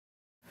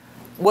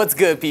What's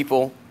good,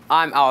 people?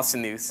 I'm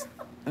Allison News.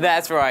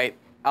 That's right,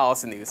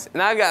 Allison News.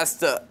 And I got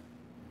stuff.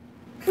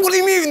 What do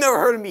you mean you've never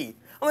heard of me?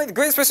 I'm like the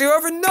greatest person you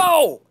ever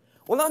know.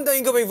 When I'm done,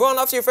 you're gonna be running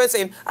off to your friends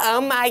saying, "Oh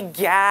my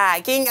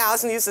God, King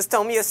Allison News just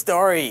told me a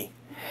story."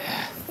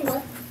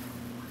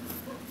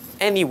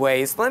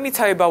 Anyways, let me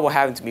tell you about what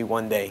happened to me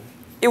one day.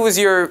 It was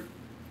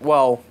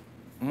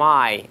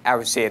my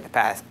average day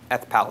at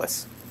the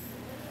palace.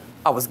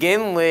 I was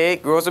getting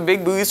lit, girls with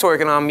big booties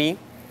twerking on me.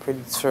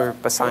 Pretty sure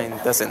Poseidon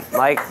doesn't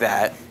like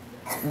that.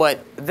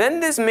 But then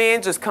this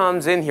man just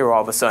comes in here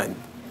all of a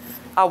sudden.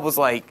 I was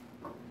like,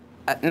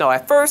 no,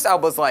 at first I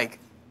was like,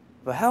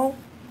 the hell?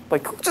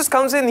 Like, who just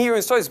comes in here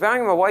and starts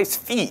banging my wife's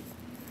feet?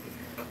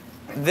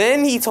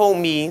 Then he told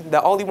me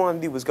that all he wanted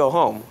to do was go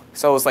home.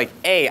 So I was like,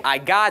 hey, I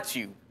got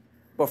you.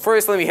 But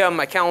first let me have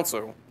my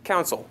counsel,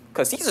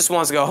 because he just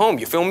wants to go home,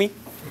 you feel me?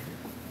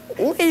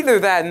 Later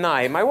that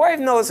night, my wife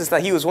notices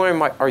that he was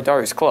wearing our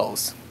daughter's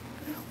clothes.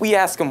 We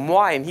ask him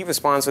why, and he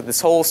responds with this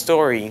whole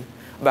story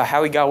about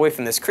how he got away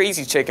from this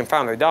crazy chick and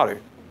found her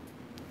daughter.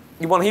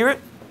 You want to hear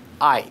it?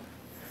 Aight.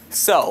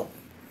 So,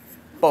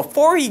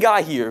 before he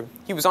got here,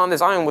 he was on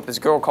this island with this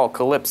girl called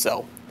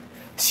Calypso.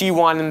 She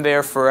wanted him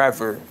there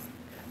forever.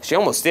 She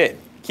almost did.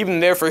 Keep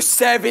him there for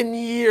 7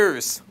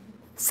 years.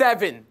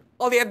 7.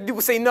 All they had to do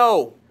was say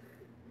no.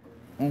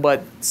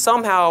 But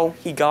somehow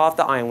he got off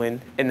the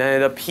island and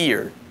ended up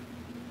here,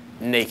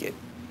 naked.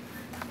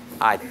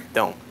 I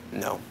don't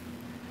know.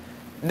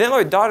 Then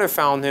our daughter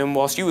found him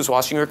while she was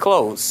washing her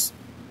clothes,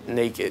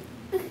 naked.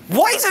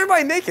 Why is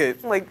everybody naked?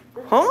 I'm like,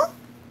 huh?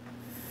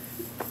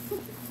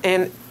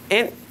 And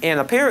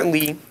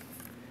apparently,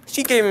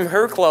 she gave him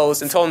her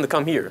clothes and told him to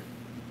come here.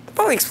 That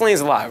probably explains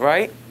a lot,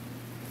 right?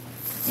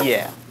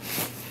 Yeah.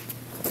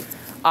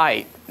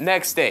 Aight,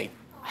 next day,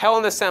 held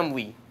an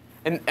assembly,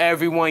 and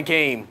everyone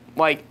came.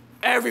 Like,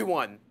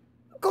 everyone.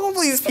 Go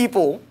for these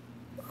people.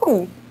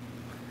 Who?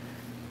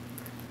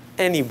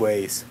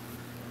 Anyways,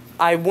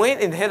 I went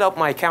and hit up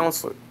my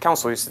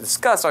counselors to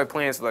discuss our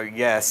plans with our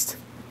guest.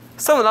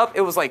 Summing up,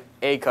 it was like,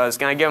 hey, cuz,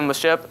 can I give them a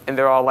ship? And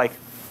they're all like,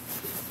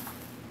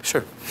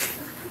 sure.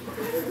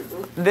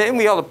 Then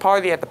we held a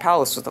party at the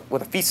palace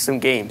with a feast of some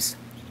games.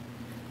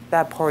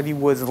 That party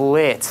was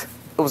lit.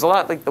 It was a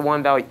lot like the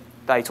one that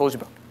I told you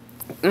about.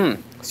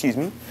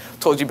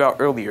 Told you about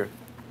earlier.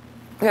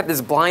 We had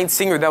this blind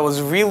singer that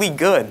was really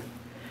good.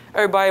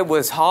 Everybody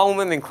was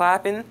hollering and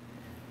clapping,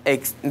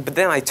 but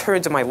then I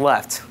turned to my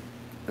left,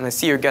 and I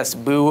see your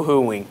guest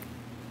boo-hooing.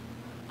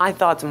 I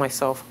thought to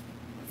myself,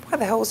 why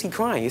the hell is he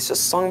crying? It's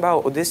just a song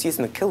about Odysseus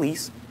and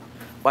Achilles.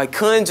 But I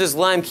couldn't just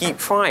let him keep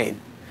crying.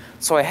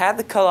 So I had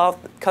to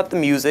cut the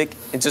music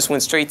and just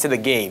went straight to the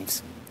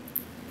games.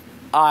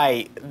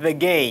 The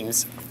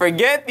games.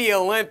 Forget the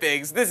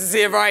Olympics. This is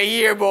it right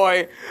here,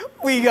 boy.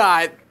 We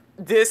got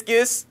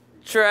discus,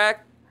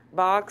 track,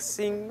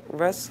 boxing,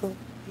 wrestling.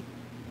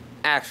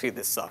 Actually,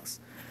 this sucks.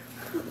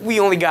 We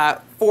only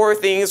got 4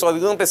 things, while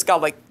the Olympics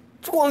got like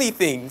 20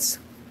 things.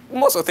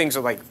 Most of the things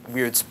are like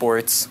weird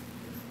sports.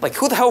 Like,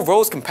 who the hell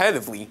rows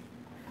competitively?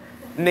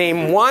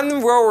 Name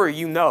one rower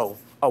you know.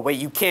 Oh, wait,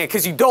 you can't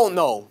because you don't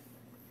know.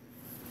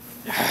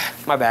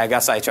 My bad, I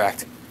got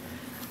sidetracked.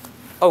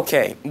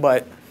 Okay,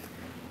 but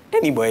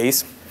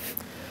anyways,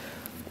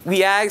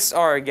 we asked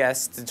our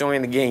guest to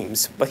join the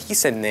games, but he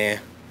said nah.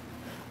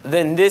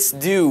 Then this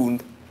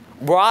dude,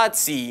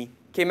 Brodsy,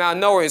 came out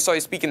of nowhere and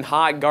started speaking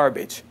hot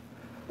garbage.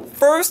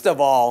 First of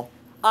all,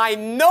 I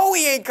know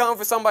he ain't come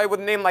for somebody with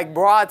a name like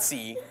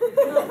Brodsy.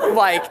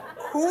 Like,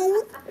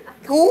 who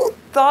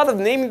thought of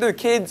naming their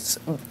kids?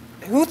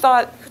 Who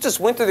just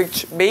went to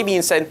the baby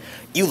and said,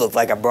 "You look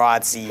like a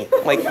Brodsy"?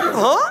 Like,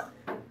 huh?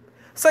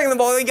 Second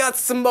of all, he got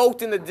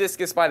smoked in the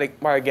discus by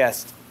our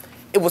guest.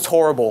 It was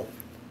horrible.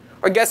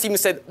 Our guest even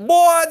said,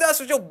 "Boy, that's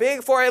what your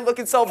big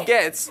forehead-looking self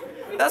gets.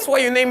 That's why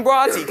you're named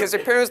Brodsy," because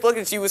your parents looked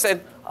at you and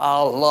said,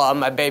 "Oh Lord,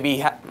 my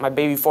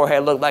baby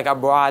forehead looked like a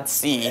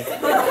Brodsy."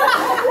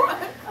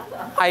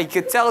 I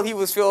could tell he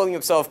was feeling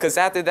himself, because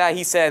after that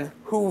he said,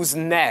 "Who's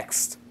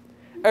next?"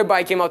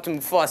 Everybody came up to him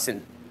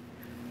fussing.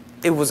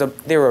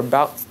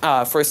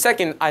 For a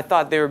second, I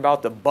thought they were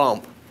about to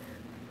bump.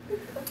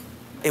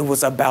 It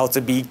was about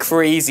to be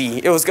crazy.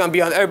 It was gonna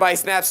be on everybody's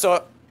Snap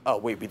Store. Oh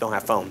wait, we don't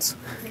have phones.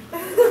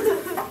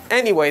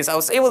 Anyways, I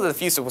was able to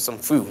defuse it with some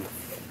food.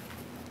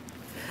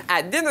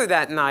 At dinner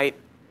that night,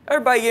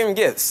 everybody gave him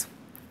gifts.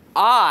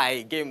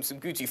 I gave him some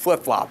Gucci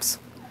flip-flops.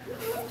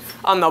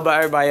 I don't know about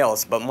everybody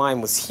else, but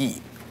mine was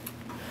heat.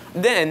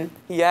 Then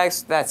he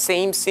asked that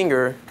same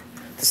singer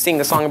to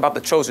sing a song about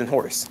the Trojan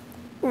horse.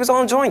 We was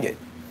all enjoying it.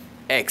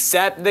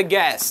 Except the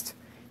guest.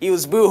 He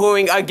was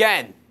boo-hooing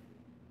again.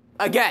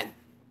 Again.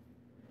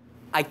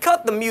 I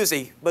cut the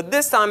music, but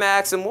this time I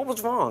asked him what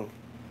was wrong.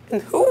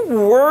 And who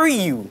were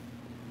you?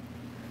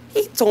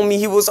 He told me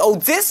he was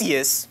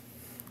Odysseus.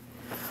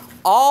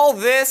 All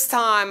this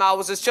time I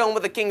was just chilling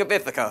with the king of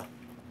Ithaca.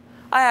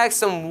 I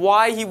asked him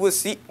what he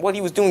was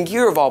doing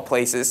here of all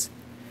places,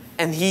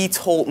 and he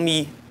told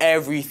me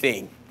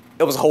everything.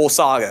 It was a whole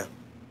saga.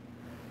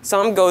 So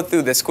I'm going to go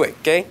through this quick,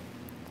 okay?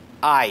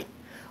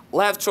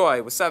 Left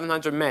Troy with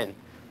 700 men.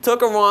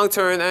 took a wrong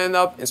turn, ended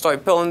up and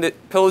started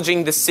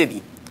pillaging the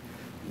city.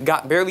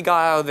 Barely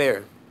got out of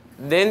there.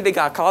 Then they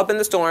got caught up in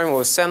the storm and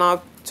was sent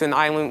up to an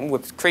island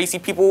with crazy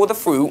people with a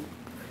fruit.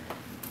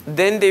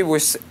 Then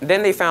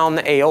they found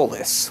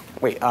Aeolus.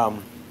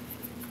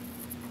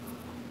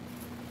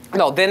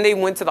 Then they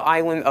went to the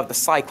island of the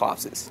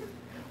Cyclopses.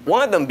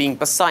 One of them being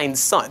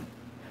Poseidon's son.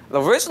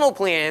 The original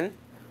plan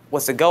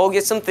was to go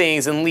get some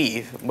things and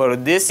leave, but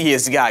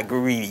Odysseus got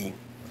greedy.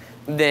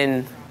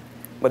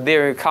 But they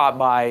were caught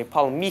by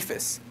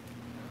Polyphemus,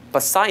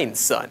 Poseidon's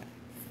son.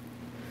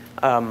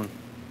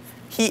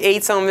 He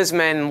ate some of his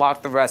men and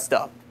locked the rest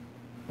up.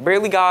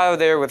 Barely got out of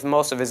there with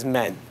most of his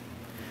men.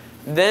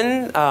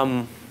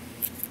 Then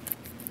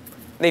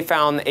they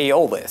found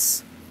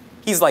Aeolus.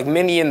 He's like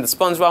Minnie in the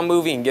SpongeBob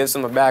movie and gives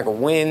them a bag of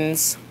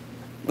winds.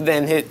 But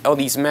then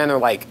these men are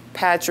like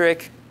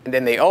Patrick, and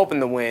then they open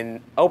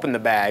the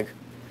bag.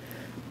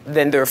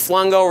 Then they're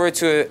flung over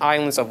to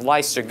islands of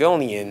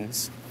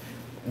Lystrigonians,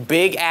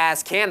 big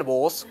ass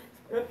cannibals.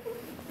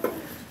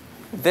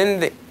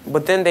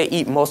 But then they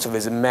eat most of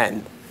his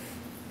men,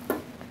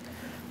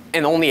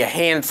 and only a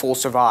handful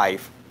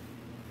survive.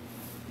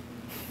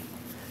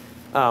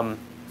 Then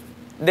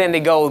they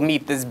go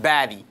meet this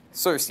baddie,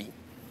 Circe.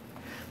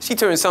 She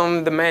turns some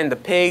of the men into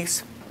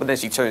pigs, but then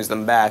she turns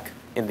them back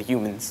into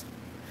humans.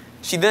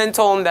 She then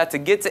told him that to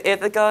get to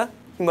Ithaca,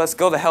 he must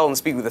go to hell and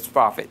speak with his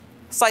prophet.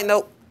 Side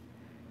note,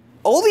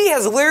 Oli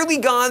has literally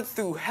gone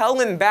through hell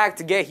and back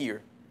to get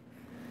here.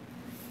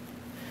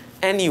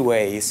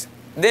 Anyways,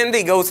 then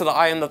they go to the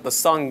island of the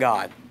sun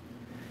god.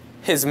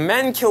 His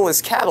men kill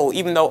his cattle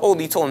even though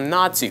Oli told him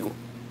not to.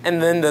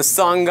 And then the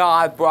sun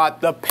god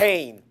brought the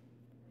pain.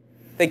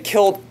 They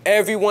killed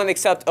everyone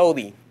except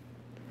Oli.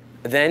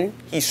 Then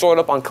he showed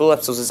up on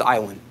Calypso's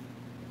island.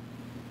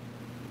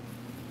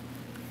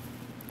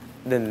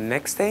 Then the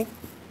next day,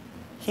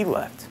 he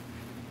left.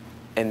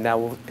 And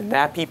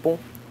that, people,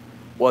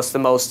 was the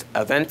most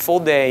eventful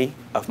day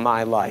of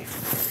my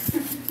life.